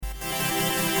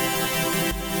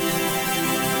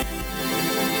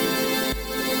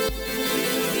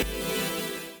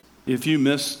If you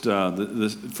missed the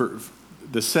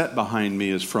set behind me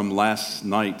is from last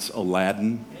night's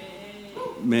Aladdin.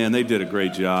 Man, they did a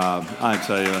great job, I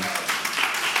tell you.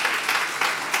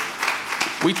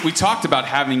 We talked about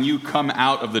having you come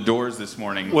out of the doors this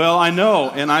morning. Well, I know,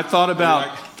 and I thought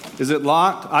about, is it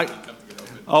locked?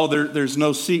 There's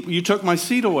no seat. You took my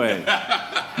seat away.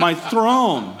 My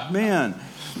throne, man.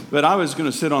 But I was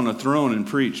going to sit on a throne and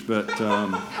preach, but...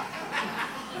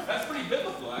 That's pretty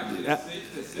biblical, actually.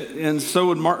 And so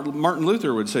would Martin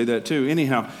Luther would say that too.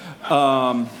 Anyhow,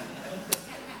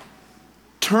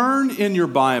 turn in your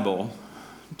Bible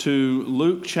to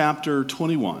Luke chapter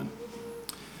 21.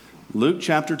 Luke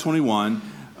chapter 21.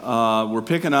 We're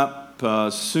picking up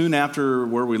soon after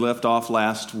where we left off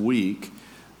last week.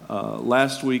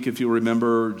 Last week, if you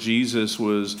remember, Jesus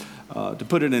was, to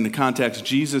put it into context,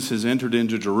 Jesus has entered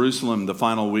into Jerusalem the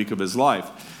final week of his life.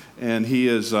 And he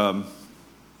has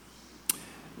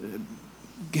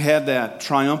had that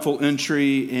triumphal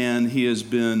entry, and he has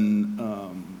been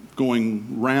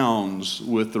going rounds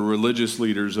with the religious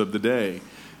leaders of the day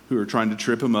who are trying to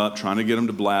trip him up, trying to get him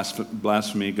to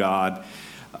blaspheme God.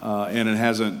 And it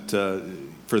hasn't,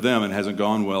 for them, it hasn't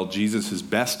gone well. Jesus has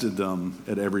bested them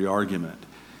at every argument.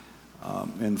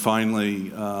 And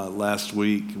finally, last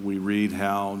week, we read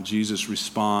how Jesus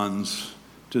responds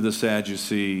to the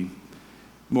Sadducee,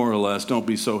 more or less, don't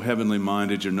be so heavenly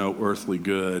minded, you're no earthly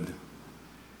good.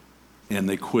 And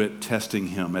they quit testing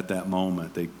him at that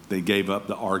moment. They gave up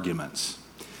the arguments.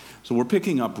 So we're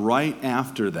picking up right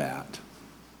after that.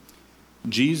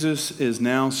 Jesus is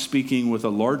now speaking with a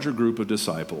larger group of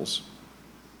disciples,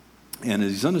 and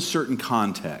he's in a certain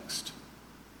context.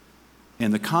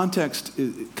 And the context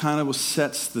kind of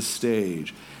sets the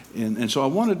stage. And so I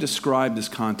want to describe this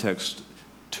context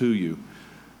to you.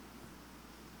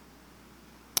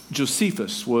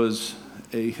 Josephus was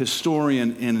a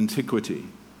historian in antiquity.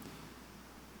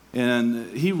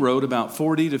 And he wrote about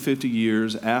 40 to 50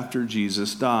 years after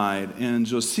Jesus died. And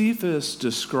Josephus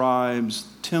describes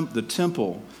the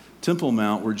Temple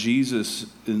Mount, where Jesus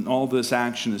and all this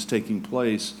action is taking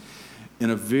place, in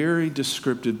a very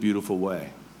descriptive, beautiful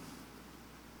way.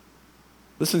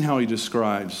 Listen how he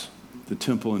describes the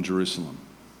temple in Jerusalem.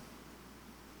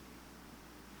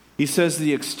 He says,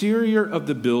 the exterior of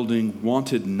the building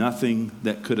wanted nothing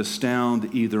that could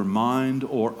astound either mind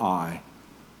or eye.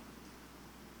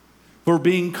 For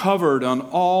being covered on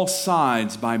all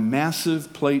sides by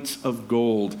massive plates of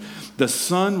gold, the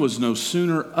sun was no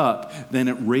sooner up than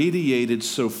it radiated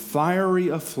so fiery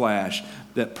a flash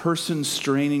that persons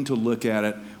straining to look at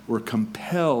it were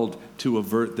compelled to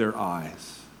avert their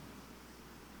eyes,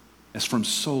 as from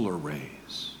solar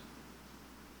rays.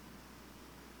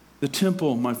 The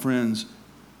temple, my friends,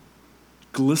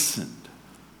 glistened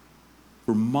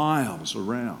for miles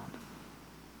around,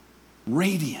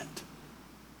 radiant.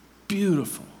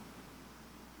 Beautiful.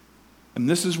 And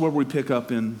this is where we pick up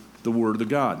in the Word of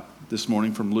God this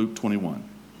morning from Luke 21.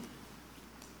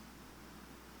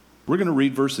 We're going to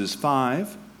read verses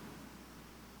 5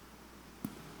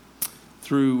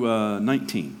 through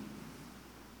 19.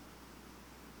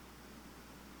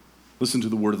 Listen to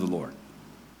the word of the Lord.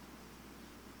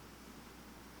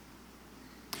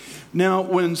 Now,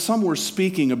 when some were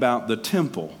speaking about the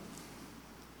temple,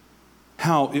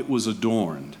 how it was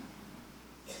adorned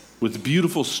with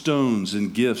beautiful stones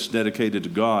and gifts dedicated to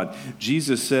God,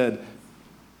 Jesus said,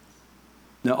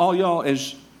 now all y'all,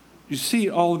 as you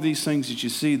see all of these things that you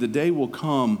see, the day will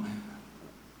come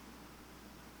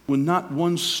when not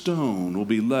one stone will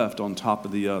be left on top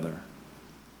of the other.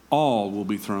 All will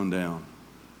be thrown down.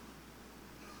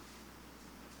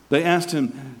 They asked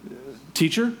him,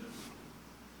 Teacher,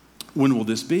 when will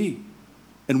this be?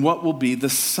 And what will be the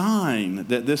sign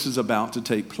that this is about to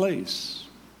take place?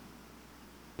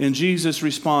 And Jesus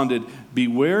responded,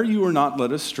 beware you are not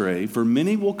led astray, for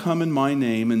many will come in my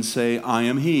name and say, I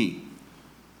am he.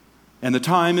 And the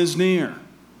time is near.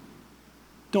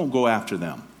 Don't go after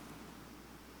them.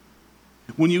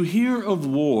 When you hear of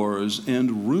wars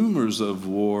and rumors of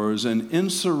wars and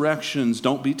insurrections,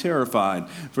 don't be terrified,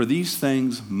 for these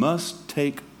things must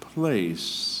take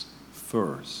place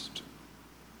first.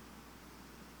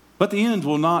 But the end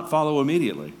will not follow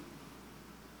immediately.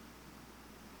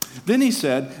 Then he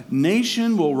said,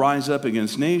 nation will rise up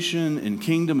against nation and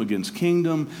kingdom against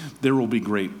kingdom. There will be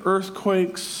great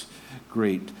earthquakes,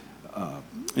 and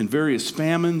various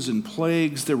famines and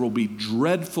plagues. There will be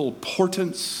dreadful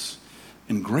portents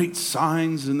and great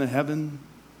signs in the heaven.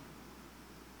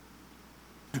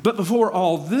 But before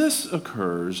all this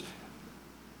occurs,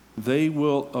 they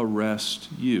will arrest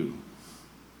you.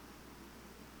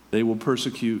 They will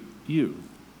persecute you.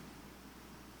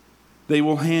 They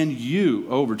will hand you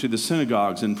over to the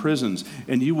synagogues and prisons,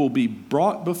 and you will be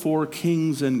brought before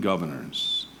kings and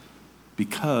governors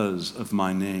because of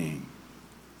my name.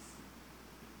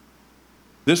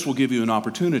 This will give you an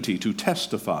opportunity to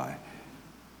testify.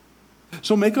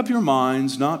 So make up your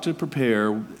minds not to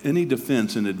prepare any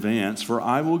defense in advance, for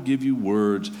I will give you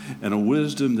words and a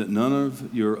wisdom that none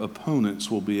of your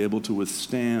opponents will be able to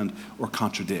withstand or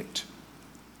contradict.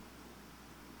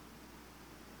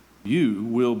 You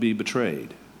will be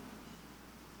betrayed,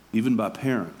 even by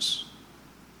parents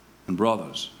and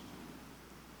brothers,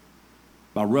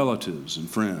 by relatives and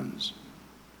friends.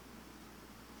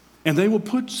 And they will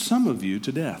put some of you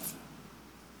to death.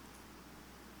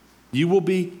 You will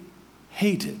be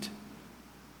hated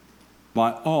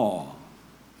by all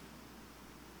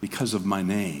because of my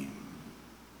name.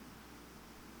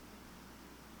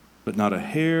 But not a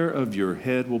hair of your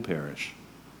head will perish.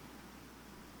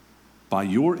 By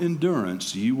your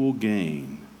endurance, you will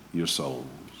gain your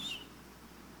souls.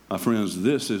 My friends,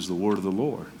 this is the word of the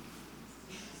Lord.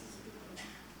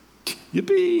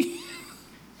 Yippee!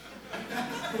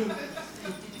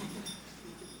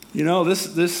 You know,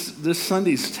 this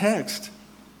Sunday's text,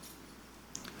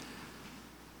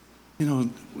 you know,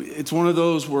 it's one of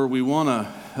those where we want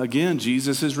to, again,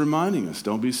 Jesus is reminding us,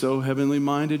 don't be so heavenly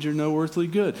minded you're no earthly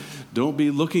good. Don't be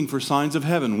looking for signs of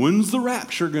heaven. When's the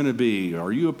rapture going to be?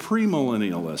 Are you a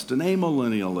premillennialist, an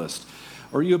amillennialist?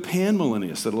 Are you a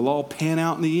panmillennialist that'll all pan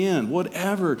out in the end?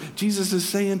 Whatever. Jesus is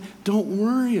saying, don't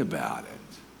worry about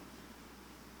it.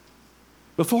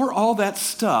 Before all that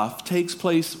stuff takes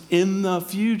place in the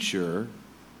future,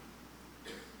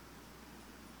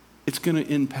 it's going to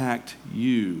impact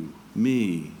you,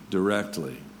 me,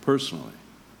 directly, personally.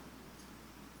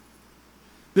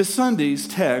 This Sunday's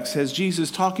text has Jesus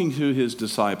talking to his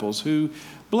disciples who,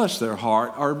 bless their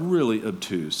heart, are really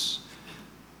obtuse.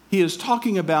 He is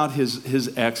talking about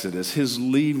his exodus, his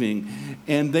leaving,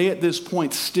 and they at this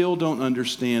point still don't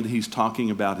understand he's talking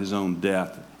about his own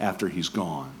death after he's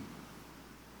gone.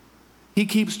 He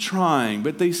keeps trying,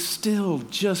 but they still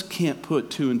just can't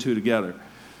put two and two together.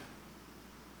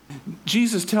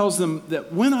 Jesus tells them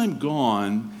that when I'm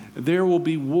gone, there will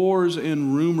be wars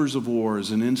and rumors of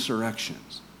wars and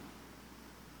insurrections.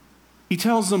 He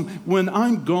tells them, when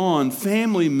I'm gone,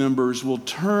 family members will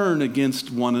turn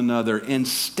against one another and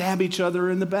stab each other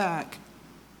in the back.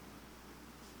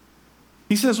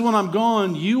 He says, when I'm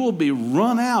gone, you will be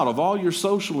run out of all your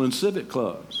social and civic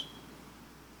clubs.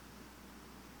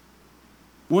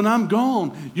 When I'm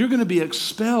gone, you're going to be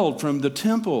expelled from the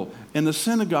temple and the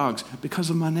synagogues because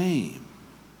of my name.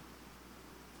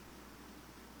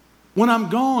 When I'm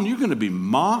gone, you're going to be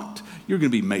mocked. You're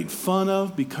going to be made fun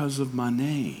of because of my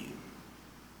name.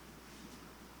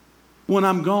 When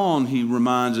I'm gone, he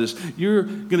reminds us, you're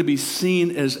going to be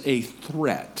seen as a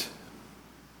threat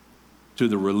to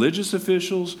the religious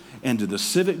officials and to the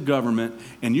civic government,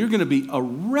 and you're going to be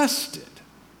arrested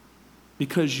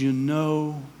because you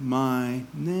know my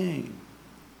name.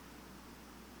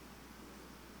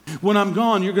 When I'm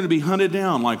gone, you're going to be hunted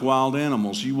down like wild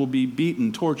animals. You will be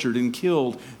beaten, tortured, and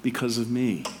killed because of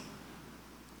me.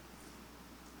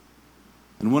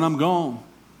 And when I'm gone,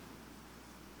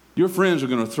 your friends are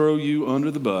going to throw you under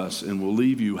the bus and will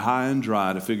leave you high and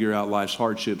dry to figure out life's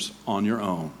hardships on your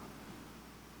own.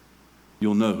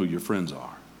 You'll know who your friends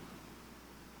are.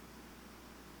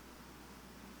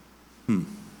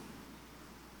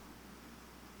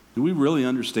 Do we really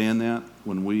understand that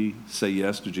when we say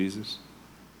yes to Jesus?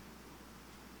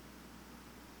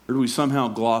 Or do we somehow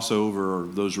gloss over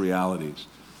those realities?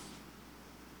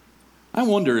 I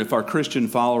wonder if our Christian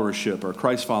followership, our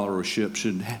Christ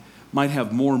followership might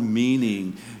have more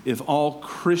meaning if all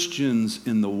Christians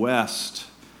in the West,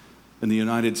 in the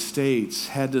United States,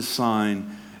 had to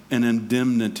sign an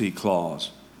indemnity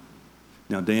clause.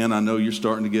 Now, Dan, I know you're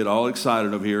starting to get all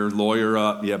excited over here. Lawyer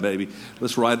up. Yeah, baby.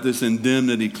 Let's write this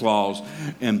indemnity clause.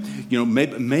 And, you know,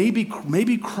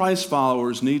 maybe Christ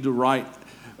followers need to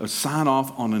sign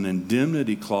off on an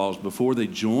indemnity clause before they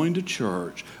join the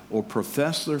church or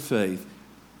profess their faith.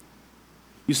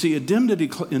 You see,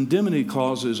 indemnity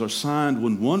clauses are signed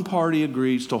when one party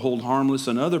agrees to hold harmless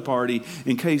another party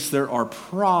in case there are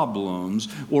problems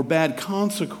or bad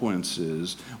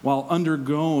consequences while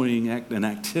undergoing an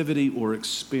activity or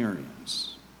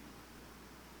experience.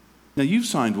 Now, you've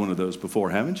signed one of those before,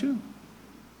 haven't you?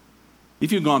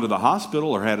 If you've gone to the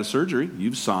hospital or had a surgery,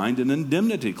 you've signed an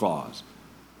indemnity clause.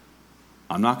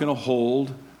 I'm not going to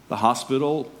hold the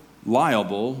hospital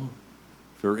liable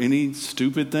for any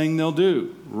stupid thing they'll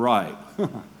do. Right.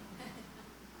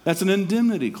 That's an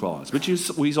indemnity clause. But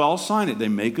we all sign it. They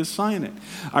make us sign it.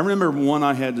 I remember one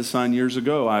I had to sign years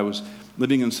ago. I was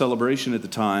living in Celebration at the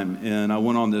time, and I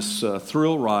went on this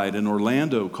thrill ride in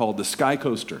Orlando called the Sky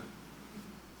Coaster.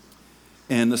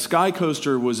 And the Sky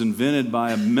Coaster was invented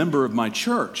by a member of my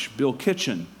church, Bill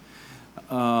Kitchen.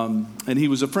 And he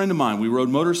was a friend of mine. We rode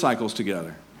motorcycles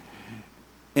together.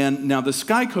 And now the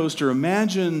Sky Coaster,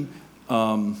 imagine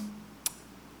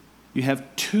you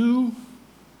have two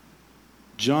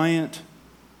giant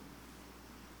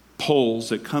poles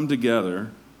that come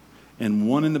together and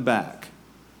one in the back.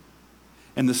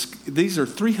 And these are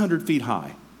 300 feet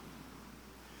high.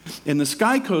 In the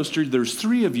Sky Coaster, there's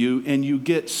three of you, and you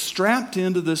get strapped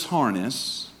into this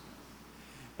harness,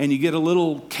 and you get a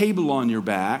little cable on your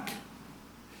back,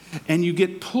 and you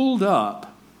get pulled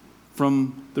up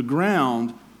from the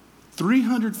ground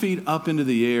 300 feet up into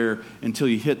the air until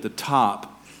you hit the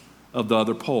top of the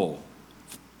other pole.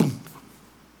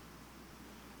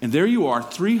 And there you are,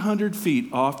 300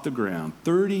 feet off the ground,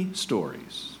 30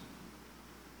 stories.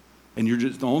 And you're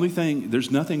just the only thing, there's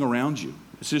nothing around you.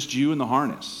 It's just you and the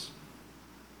harness.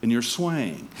 And you're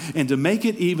swaying. And to make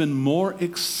it even more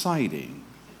exciting,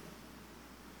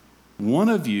 one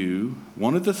of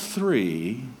the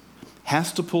three,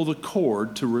 has to pull the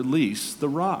cord to release the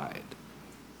ride.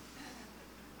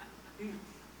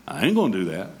 I ain't going to do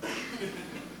that.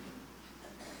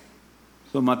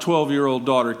 So my 12-year-old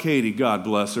daughter, Katie, God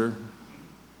bless her,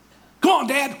 come on,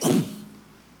 Dad.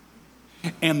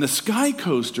 And the Sky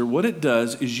Coaster, what it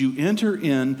does is you enter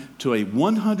into a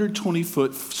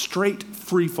 120-foot straight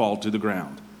free fall to the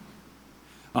ground.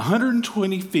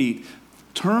 120 feet,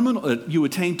 you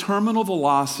attain terminal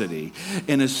velocity.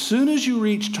 And as soon as you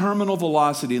reach terminal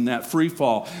velocity in that free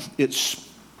fall, it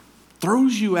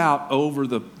throws you out over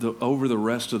the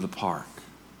rest of the park.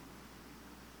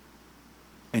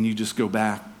 And you just go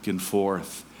back and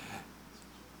forth.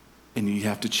 And you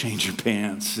have to change your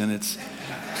pants.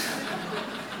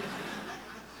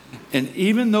 And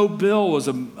even though Bill was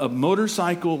a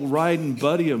motorcycle riding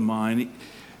buddy of mine,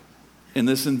 and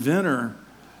this inventor,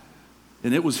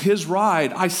 and it was his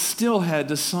ride, I still had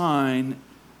to sign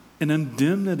an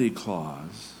indemnity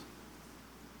clause.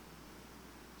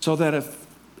 So that if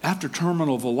after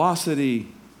terminal velocity,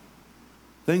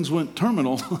 things went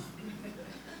terminal,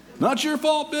 not your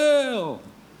fault, Bill.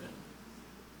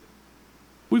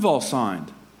 We've all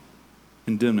signed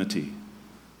indemnity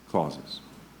clauses.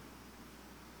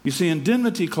 You see,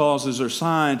 indemnity clauses are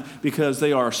signed because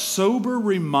they are sober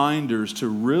reminders to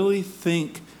really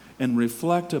think and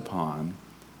reflect upon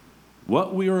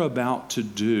what we are about to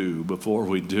do before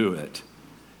we do it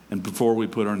and before we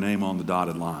put our name on the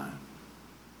dotted line.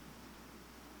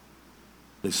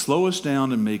 They slow us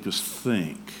down and make us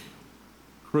think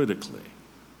critically.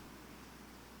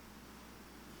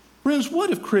 Friends, what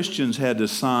if Christians had to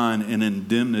sign an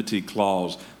indemnity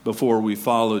clause before we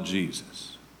followed Jesus?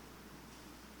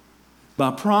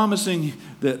 By promising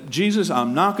that, Jesus,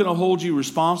 I'm not going to hold you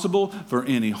responsible for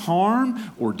any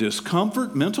harm or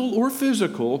discomfort, mental or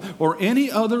physical, or any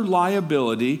other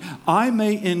liability I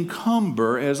may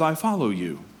encumber as I follow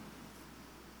you.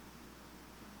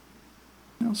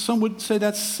 Now, some would say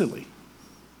that's silly.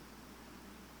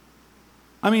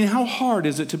 I mean, how hard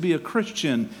is it to be a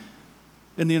Christian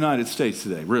in the United States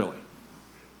today, really?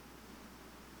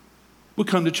 We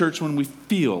come to church when we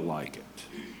feel like it.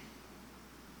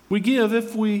 We give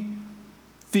if we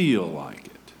feel like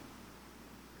it.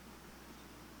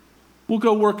 We'll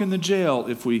go work in the jail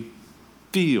if we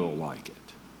feel like it.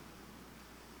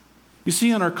 You see,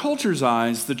 in our culture's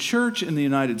eyes, the church in the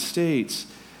United States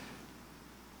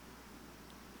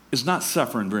is not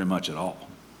suffering very much at all.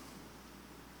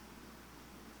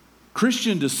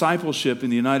 Christian discipleship in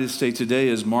the United States today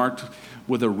is marked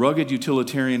with a rugged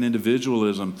utilitarian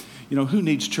individualism. You know, who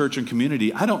needs church and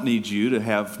community? I don't need you to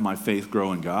have my faith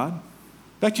grow in God. In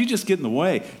fact, you just get in the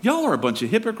way. Y'all are a bunch of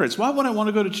hypocrites. Why would I want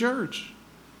to go to church?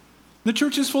 The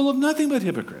church is full of nothing but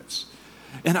hypocrites.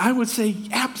 And I would say,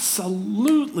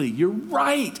 absolutely, you're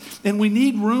right. And we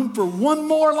need room for one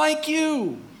more like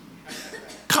you.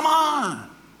 Come on.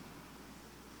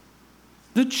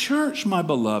 The church, my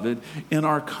beloved, in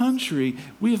our country,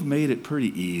 we have made it pretty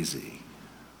easy.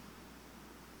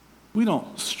 We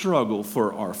don't struggle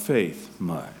for our faith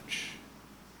much.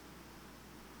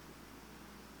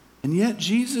 And yet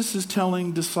Jesus is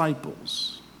telling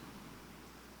disciples,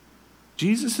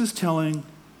 Jesus is telling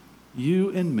you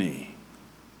and me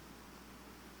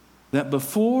that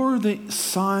before the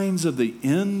signs of the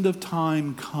end of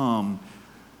time come,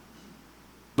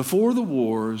 before the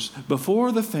wars,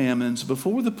 before the famines,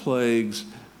 before the plagues,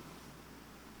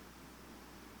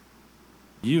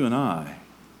 you and I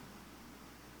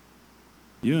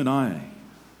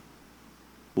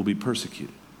will be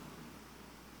persecuted.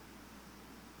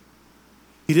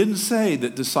 He didn't say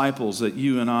that disciples, that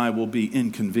you and I will be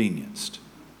inconvenienced.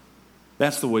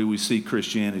 That's the way we see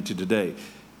Christianity today.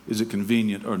 Is it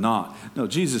convenient or not? No,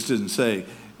 Jesus didn't say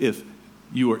if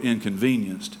you are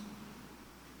inconvenienced.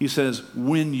 He says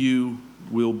when you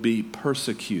will be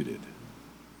persecuted.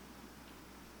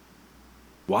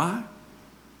 Why?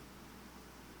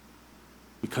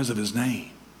 Because of his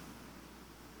name.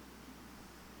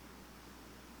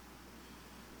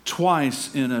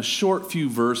 Twice in a short few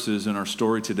verses in our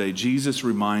story today, Jesus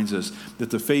reminds us that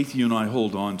the faith you and I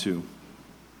hold on to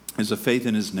is a faith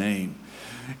in his name.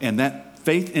 And that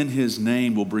faith in his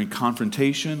name will bring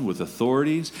confrontation with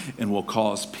authorities and will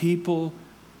cause people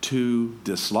to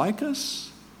dislike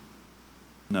us?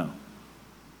 No.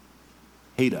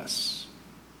 Hate us.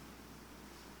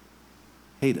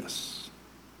 Hate us.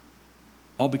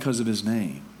 All because of his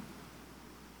name.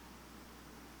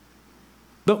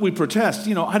 But we protest,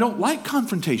 I don't like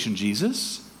confrontation,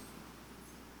 Jesus.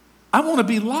 I want to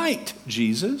be liked,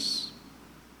 Jesus.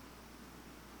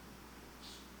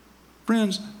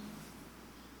 Friends,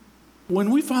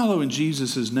 when we follow in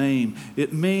Jesus' name,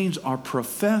 it means our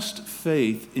professed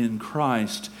faith in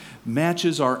Christ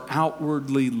matches our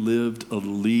outwardly lived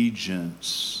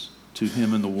allegiance to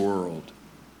him in the world.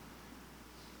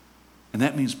 And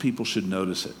that means people should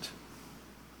notice it.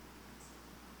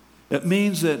 It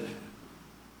means that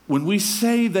when we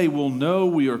say they will know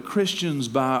we are Christians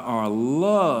by our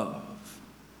love,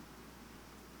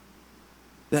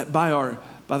 that by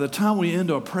the time we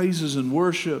end our praises and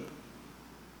worship,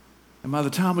 and by the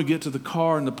time we get to the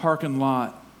car in the parking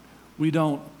lot, we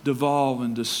don't devolve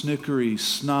into snickery,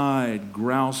 snide,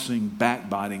 grousing,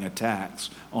 backbiting attacks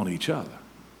on each other.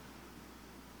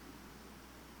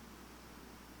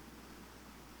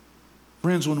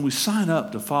 Friends, when we sign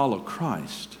up to follow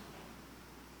Christ,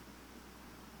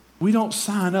 we don't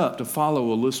sign up to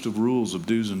follow a list of rules of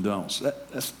do's and don'ts.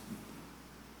 That's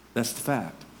the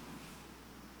fact.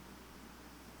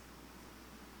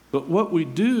 But what we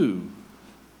do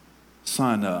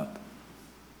sign up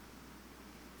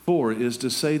for is to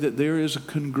say that there is a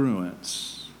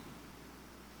congruence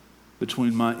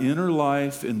between my inner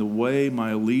life and the way my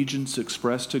allegiance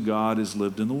expressed to God is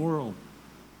lived in the world.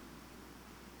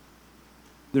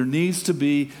 There needs to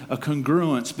be a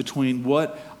congruence between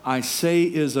what I say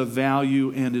is of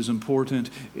value and is important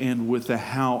and with the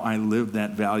how I live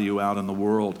that value out in the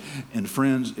world. And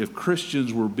friends, if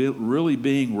Christians were really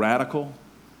being radical,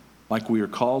 like we are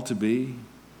called to be,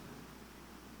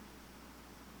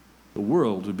 the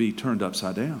world would be turned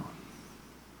upside down.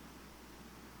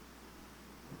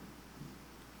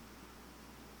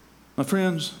 My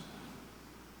friends,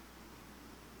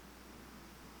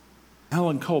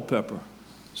 Alan Culpepper,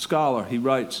 scholar, he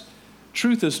writes,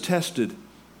 truth is tested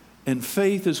and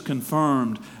faith is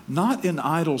confirmed not in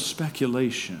idle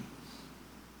speculation,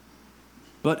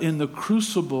 but in the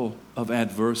crucible of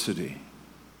adversity.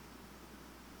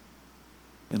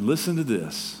 And listen to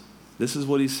this. This is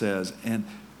what he says, and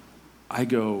I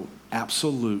go,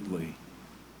 absolutely.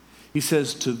 He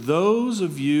says, to those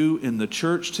of you in the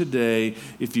church today,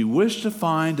 if you wish to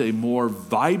find a more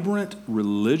vibrant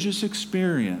religious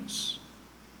experience,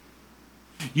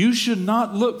 you should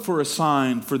not look for a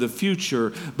sign for the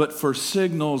future, but for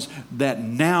signals that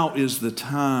now is the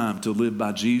time to live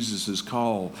by Jesus'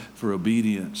 call for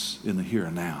obedience in the here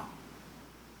and now.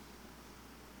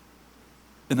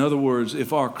 In other words,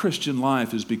 if our Christian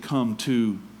life has become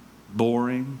too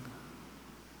boring,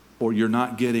 or you're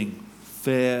not getting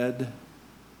fed,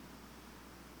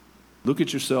 look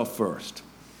at yourself first.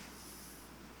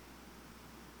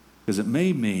 Because it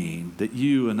may mean that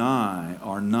you and I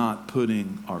are not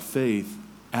putting our faith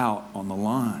out on the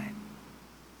line.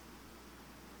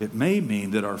 It may mean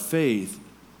that our faith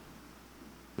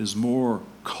is more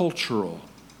cultural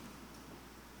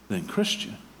than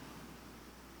Christian.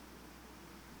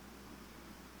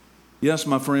 Yes,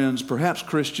 my friends, perhaps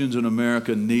Christians in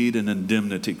America need an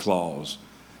indemnity clause.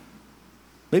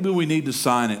 Maybe we need to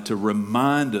sign it to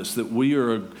remind us that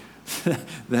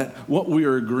that what we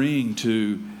are agreeing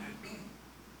to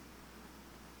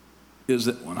is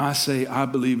that when I say I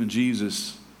believe in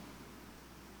Jesus,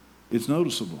 it's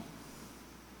noticeable.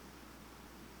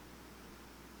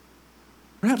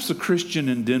 Perhaps the Christian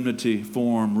indemnity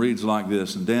form reads like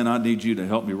this, and Dan, I need you to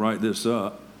help me write this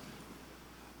up.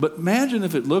 But imagine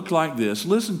if it looked like this.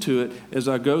 Listen to it as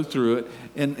I go through it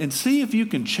and see if you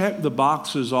can check the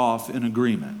boxes off in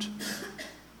agreement.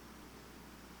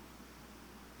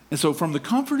 And so from the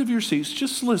comfort of your seats,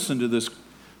 just listen to this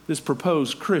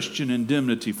proposed Christian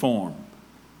indemnity form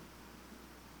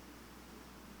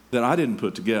that I didn't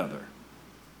put together.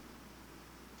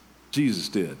 Jesus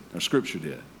did, or Scripture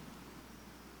did.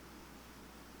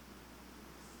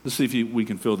 Let's see if we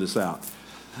can fill this out.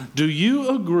 Do you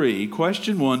agree,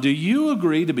 question 1, do you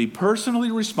agree to be personally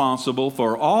responsible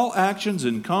for all actions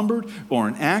encumbered or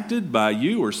enacted by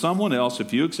you or someone else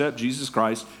if you accept Jesus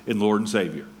Christ as Lord and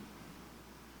Savior?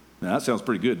 Now, that sounds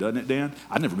pretty good, doesn't it, Dan?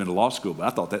 I've never been to law school, but I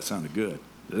thought that sounded good.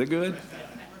 Is it good?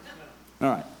 All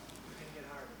right.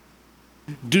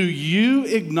 Do you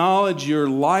acknowledge your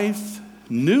life,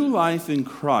 new life in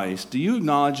Christ? Do you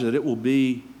acknowledge that it will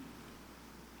be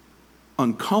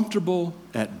uncomfortable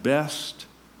at best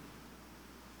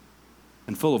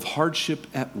and full of hardship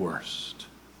at worst?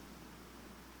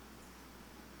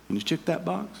 Can you check that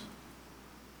box?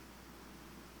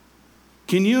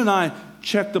 Can you and I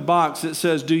check the box that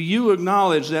says, do you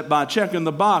acknowledge that by checking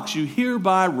the box, you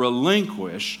hereby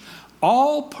relinquish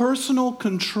all personal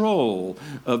control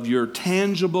of your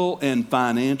tangible and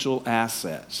financial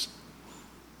assets?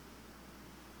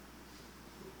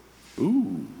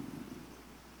 Ooh.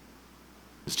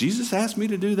 Does Jesus ask me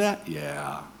to do that?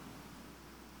 Yeah.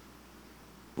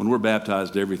 When we're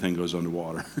baptized, everything goes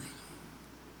underwater.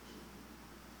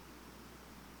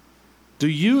 Do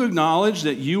you acknowledge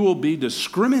that you will be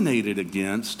discriminated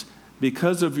against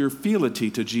because of your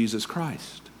fealty to Jesus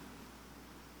Christ?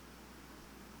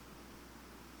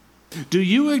 Do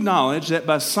you acknowledge that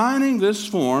by signing this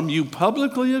form, you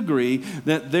publicly agree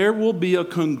that there will be a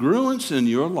congruence in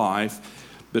your life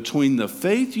between the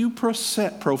faith you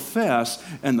profess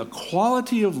and the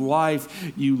quality of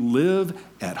life you live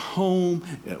at home,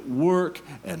 at work,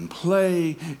 and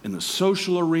play, in the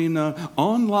social arena,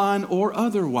 online or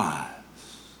otherwise?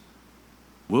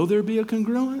 Will there be a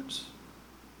congruence?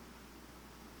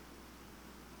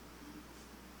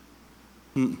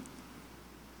 By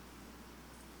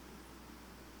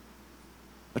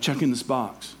checking this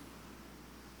box,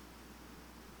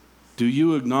 do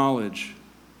you acknowledge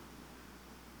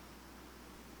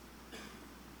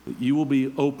that you will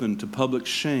be open to public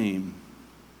shame,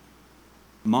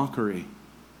 mockery?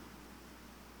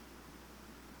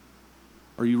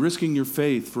 Are you risking your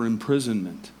faith for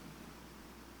imprisonment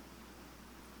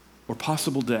or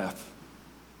possible death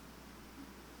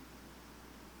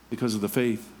because of the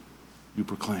faith you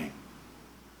proclaim?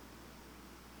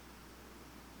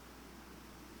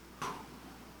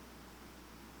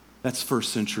 That's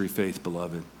first century faith,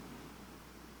 beloved.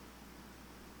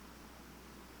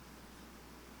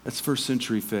 That's first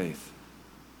century faith.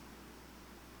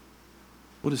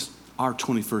 What does our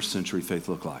 21st century faith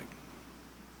look like?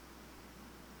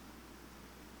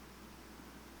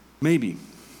 Maybe,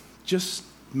 just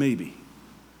maybe,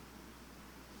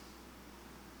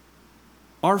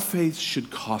 our faith should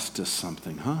cost us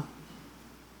something, huh?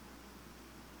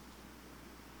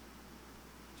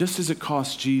 Just as it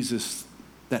cost Jesus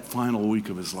that final week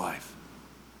of his life.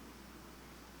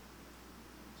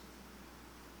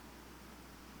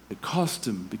 It cost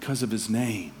him because of his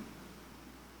name.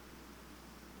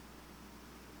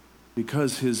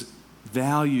 Because his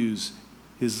values,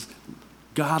 his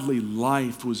godly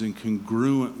life was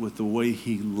incongruent with the way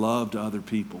he loved other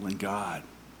people and God.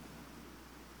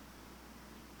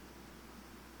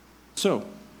 So,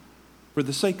 for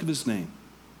the sake of his name,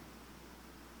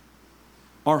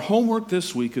 our homework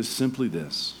this week is simply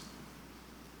this.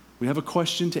 We have a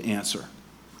question to answer.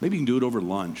 Maybe you can do it over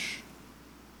lunch.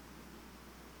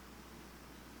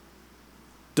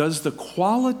 Does the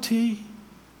quality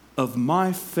of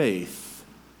my faith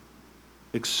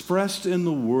expressed in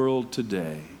the world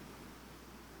today,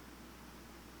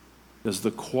 does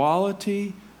the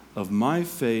quality of my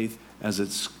faith as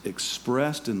it's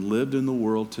expressed and lived in the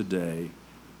world today,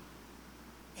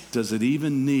 does it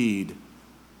even need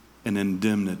an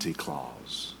indemnity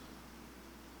clause?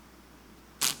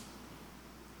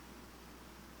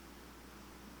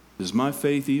 Does my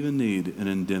faith even need an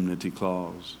indemnity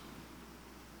clause?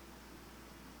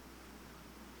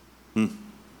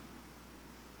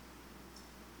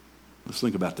 Let's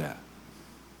think about that.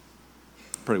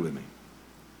 Pray with me.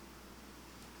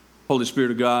 Holy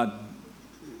Spirit of God,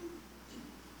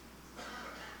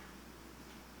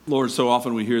 Lord, so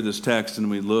often we hear this text and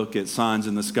we look at signs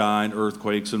in the sky and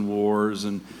earthquakes and wars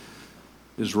and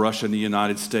is Russia and the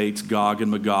United States, Gog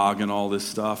and Magog and all this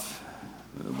stuff.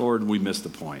 Lord, we miss the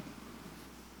point.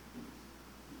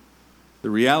 The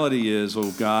reality is,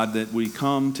 oh God, that we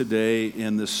come today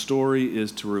and this story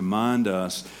is to remind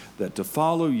us that to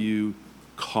follow you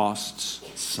costs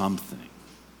something.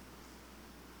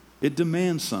 It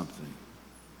demands something.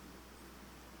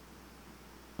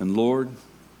 And Lord,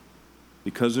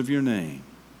 because of your name,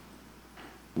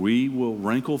 we will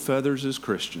wrinkle feathers as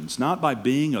Christians, not by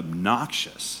being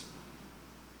obnoxious,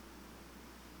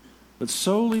 but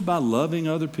solely by loving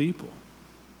other people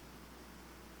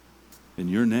in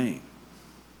your name.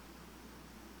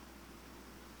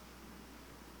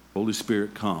 Holy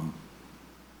Spirit, come.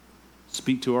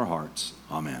 Speak to our hearts.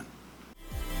 Amen.